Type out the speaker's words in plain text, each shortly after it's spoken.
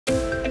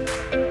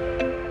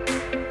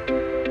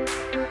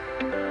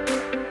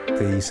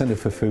The Centre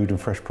for Food and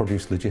Fresh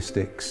Produce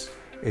Logistics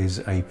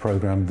is a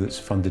programme that's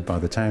funded by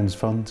the Towns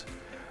Fund,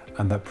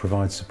 and that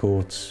provides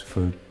support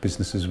for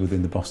businesses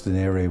within the Boston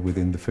area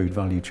within the food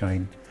value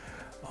chain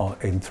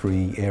in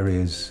 3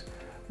 areas.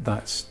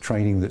 That's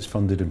training that's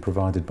funded and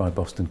provided by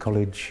Boston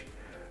College,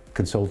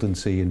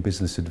 consultancy and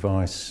business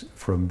advice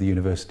from the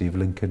University of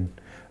Lincoln,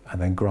 and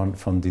then grant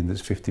funding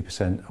that's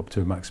 50% up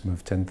to a maximum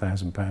of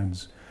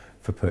 £10,000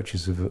 for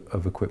purchase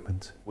of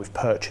equipment. We've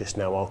purchased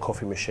now our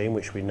coffee machine,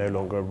 which we no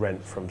longer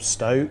rent from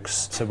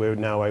Stokes, so we're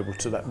now able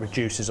to, that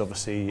reduces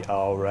obviously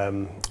our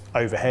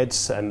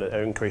overheads and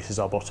increases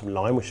our bottom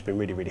line, which has been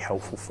really, really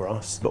helpful for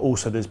us. But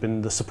also there's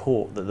been the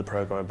support that the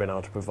programme have been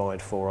able to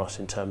provide for us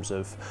in terms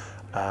of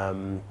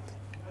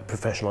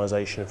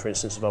professionalisation, for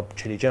instance, of our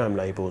chili jam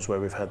labels, where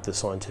we've had the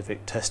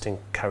scientific testing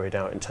carried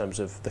out in terms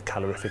of the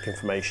calorific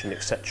information,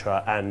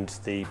 etc., and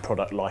the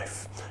product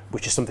life,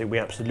 which is something we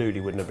absolutely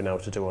wouldn't have been able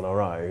to do on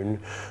our own,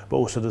 but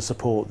also the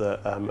support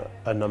that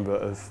a number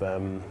of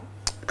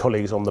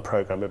colleagues on the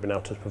programme have been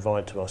able to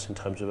provide to us in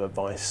terms of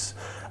advice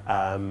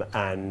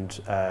and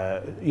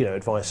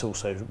advice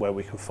also where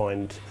we can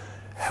find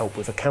help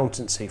with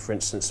accountancy. For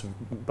instance,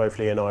 both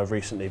Lee and I have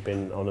recently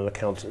been on an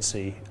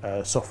accountancy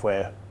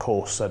software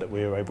course so that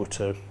we were able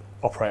to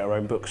operate our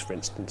own books, for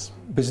instance.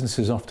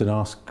 Businesses often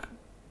ask,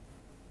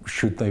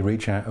 should they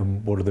reach out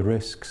and what are the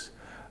risks?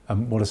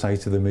 What I say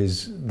to them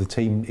is the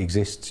team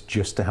exists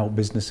just to help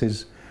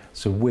businesses,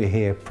 so we're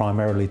here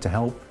primarily to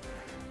help.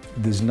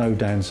 There's no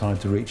downside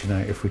to reaching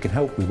out. If we can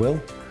help, we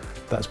will.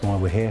 That's why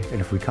we're here,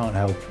 and if we can't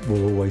help,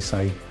 we'll always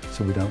say,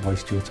 so we don't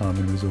waste your time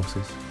and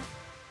resources.